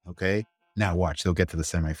garbage. Okay. Now watch, they'll get to the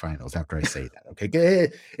semifinals after I say that.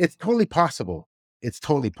 Okay. It's totally possible.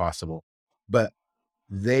 But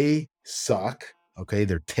they suck. Okay.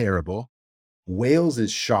 They're terrible. Wales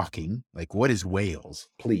is shocking. Like, what is Wales?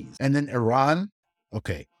 Please. And then Iran.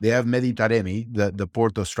 Okay. They have Mehdi Taremi, the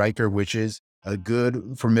Porto striker, which is a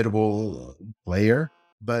good, formidable player.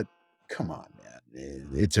 But come on, man.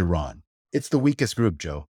 It's Iran. It's the weakest group,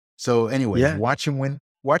 Joe. So anyway, watch him win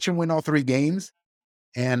all 3 games.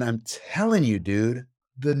 And I'm telling you, dude,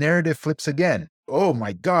 the narrative flips again. Oh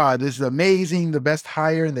my God, this is amazing. The best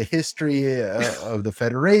hire in the history of the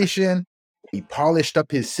Federation. He polished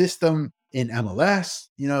up his system in MLS.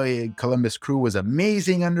 Columbus Crew was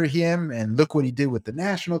amazing under him. And look what he did with the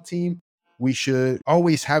national team. We should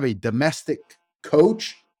always have a domestic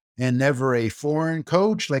coach and never a foreign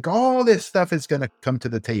coach. Like, all this stuff is going to come to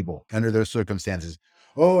the table under those circumstances.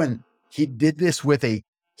 Oh, and he did this with a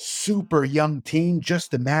super young team.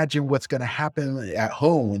 Just imagine what's going to happen at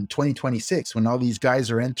home in 2026 when all these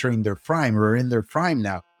guys are entering their prime or in their prime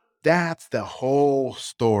now. That's the whole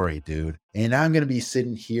story, dude. And I'm going to be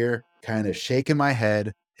sitting here kind of shaking my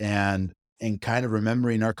head and kind of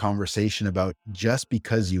remembering our conversation about just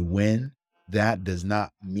because you win, that does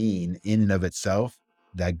not mean in and of itself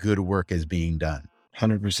that good work is being done.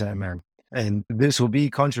 100%, man. And this will be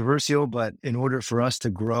controversial, but in order for us to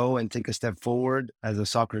grow and take a step forward as a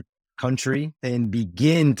soccer country and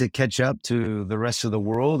begin to catch up to the rest of the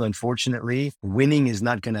world, unfortunately, winning is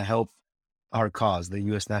not going to help our cause, the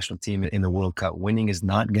U.S. national team in the World Cup. Winning is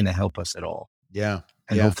not going to help us at all. Yeah.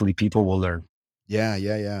 And hopefully people will learn.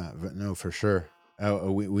 Yeah. No, for sure.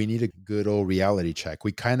 We need a good old reality check.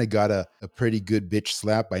 We kind of got a pretty good bitch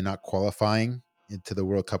slap by not qualifying into the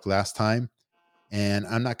World Cup last time. And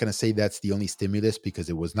I'm not going to say that's the only stimulus, because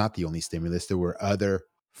it was not the only stimulus. There were other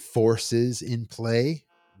forces in play,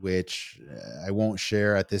 which I won't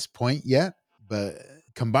share at this point yet. But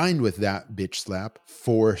combined with that bitch slap,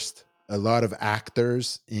 forced a lot of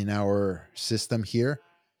actors in our system here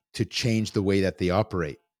to change the way that they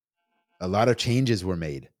operate. A lot of changes were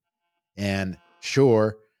made. And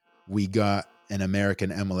sure, we got an American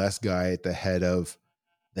MLS guy at the head of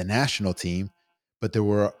the national team, but there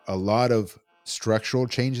were a lot of structural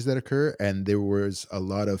changes that occur, and there was a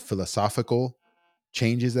lot of philosophical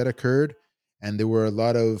changes that occurred, and there were a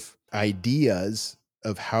lot of ideas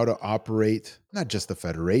of how to operate not just the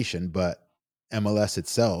federation but MLS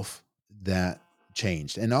itself that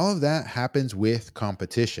changed. And all of that happens with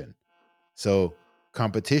competition. So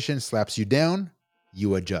competition slaps you down,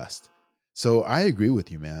 you adjust. So I agree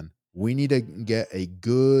with you, man. We need to get a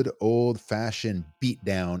good old-fashioned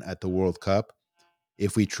beatdown at the World Cup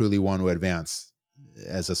if we truly want to advance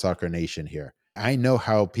as a soccer nation here. I know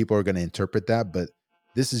how people are going to interpret that, but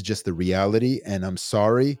this is just the reality. And I'm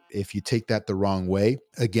sorry if you take that the wrong way.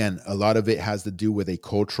 Again, a lot of it has to do with a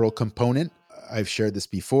cultural component. I've shared this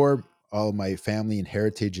before. All of my family and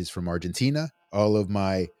heritage is from Argentina. All of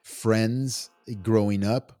my friends growing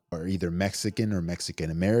up are either Mexican or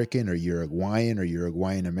Mexican American or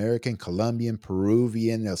Uruguayan American, Colombian,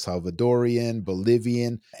 Peruvian, El Salvadorian,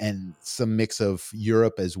 Bolivian, and some mix of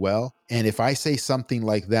Europe as well. And if I say something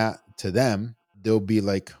like that to them, they'll be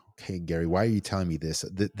like, okay, Gary, why are you telling me this?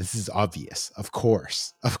 This is obvious. Of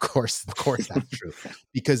course that's true.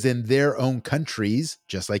 Because in their own countries,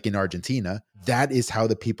 just like in Argentina, that is how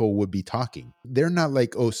the people would be talking. They're not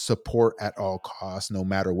like, oh, support at all costs, no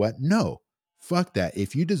matter what. No. Fuck that.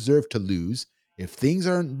 If you deserve to lose, if things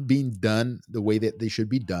aren't being done the way that they should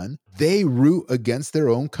be done, they root against their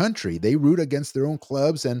own country. They root against their own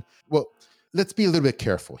clubs. And, well, let's be a little bit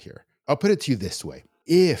careful here. I'll put it to you this way.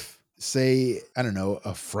 If, say, I don't know,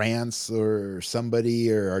 a France or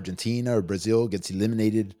somebody or Argentina or Brazil gets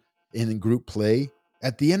eliminated in group play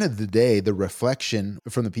At the end of the day, the reflection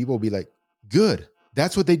from the people will be like, good,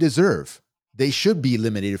 that's what they deserve. They should be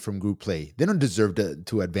eliminated from group play. They don't deserve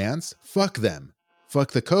to advance. Fuck them.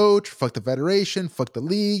 Fuck the coach, fuck the federation, fuck the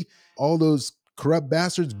league, all those corrupt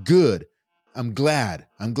bastards. Good. I'm glad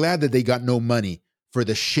that they got no money for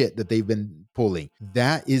the shit that they've been pulling.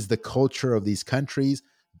 That is the culture of these countries.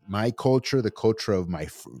 My culture, the culture of my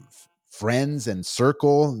friends and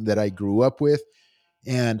circle that I grew up with.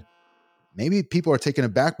 And maybe people are taken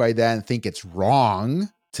aback by that and think it's wrong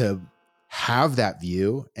to have that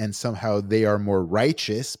view, and somehow they are more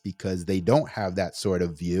righteous because they don't have that sort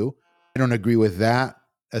of view. I don't agree with that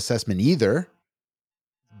assessment either.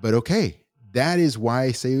 But okay, that is why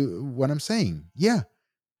I say what I'm saying. Yeah,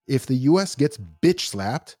 if the US gets bitch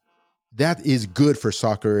slapped, that is good for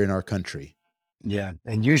soccer in our country. Yeah.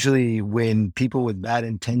 And usually when people with bad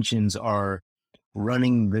intentions are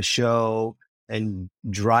running the show and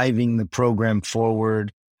driving the program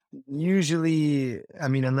forward, usually, I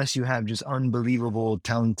mean, unless you have just unbelievable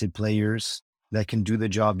talented players that can do the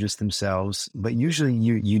job just themselves, but usually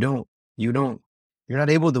you're not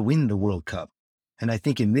able to win the World Cup. And I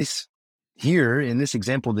think in this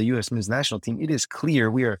example, the U.S. men's national team, it is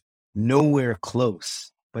clear we are nowhere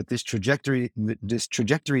close. But this trajectory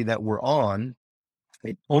that we're on,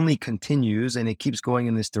 it only continues and it keeps going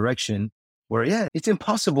in this direction where, yeah, it's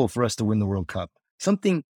impossible for us to win the World Cup.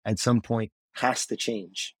 Something at some point has to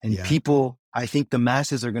change. And people, I think the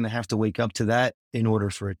masses are going to have to wake up to that in order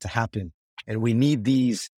for it to happen. And we need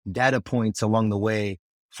these data points along the way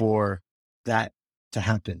for that to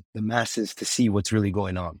happen, the masses to see what's really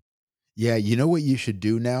going on. Yeah, you know what you should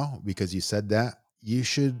do now, because you said that? You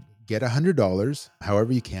should get $100,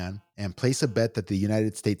 however you can, and place a bet that the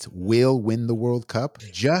United States will win the World Cup,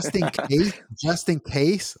 just in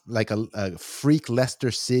case, like a freak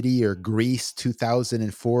Leicester City or Greece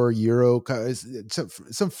 2004 Euro,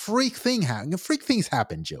 some freak thing happens. Freak things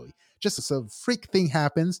happen, Joey. Just some freak thing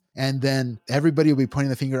happens, and then everybody will be pointing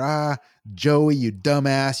the finger, Joey, you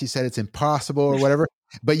dumbass, you said it's impossible or whatever,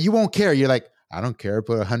 but you won't care. You're like, I don't care.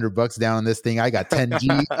 Put $100 down on this thing. I got 10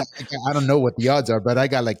 G's. I don't know what the odds are, but I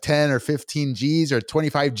got like 10 or 15 G's or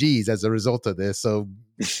 25 G's as a result of this. So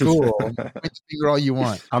cool. Figure all you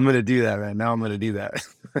want. I'm going to do that right now. I'm going to do that.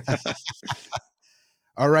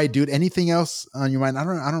 All right, dude. Anything else on your mind? I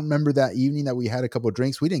don't remember that evening that we had a couple of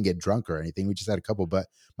drinks. We didn't get drunk or anything. We just had a couple, but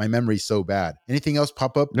my memory's so bad. Anything else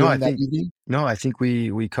pop up during that evening? No, I think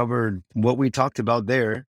we covered what we talked about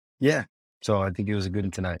there. Yeah. So I think it was a good one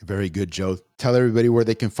tonight. Very good, Joe. Tell everybody where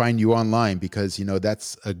they can find you online, because, you know,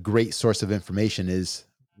 that's a great source of information, is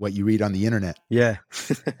what you read on the internet. Yeah.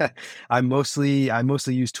 I mostly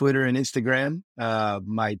use Twitter and Instagram.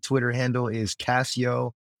 My Twitter handle is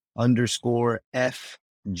Casio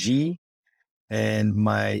 _FG. And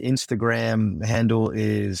my Instagram handle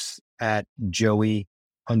is at Joey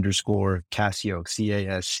 _Casio,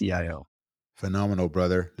 CASCIO. Phenomenal,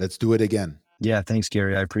 brother. Let's do it again. Yeah, thanks,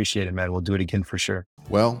 Gary. I appreciate it, man. We'll do it again for sure.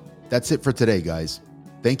 Well, that's it for today, guys.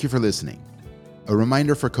 Thank you for listening. A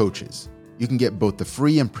reminder for coaches, you can get both the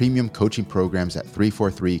free and premium coaching programs at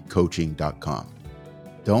 343coaching.com.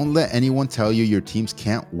 Don't let anyone tell you your teams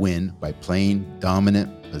can't win by playing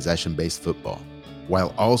dominant, possession-based football,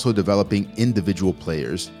 while also developing individual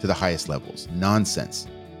players to the highest levels. Nonsense.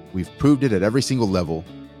 We've proved it at every single level,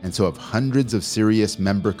 and so have hundreds of serious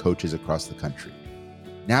member coaches across the country.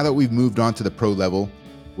 Now that we've moved on to the pro level,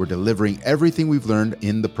 we're delivering everything we've learned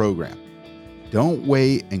in the program. Don't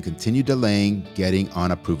wait and continue delaying getting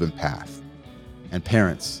on a proven path. And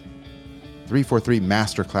parents,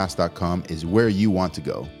 343masterclass.com is where you want to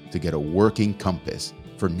go to get a working compass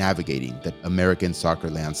for navigating the American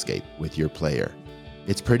soccer landscape with your player.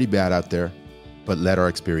 It's pretty bad out there, but let our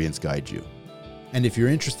experience guide you. And if you're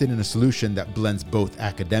interested in a solution that blends both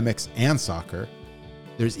academics and soccer,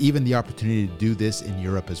 there's even the opportunity to do this in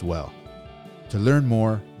Europe as well. To learn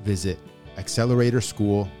more, visit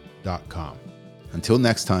acceleratorschool.com. Until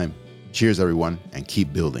next time, cheers everyone, and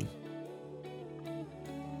keep building.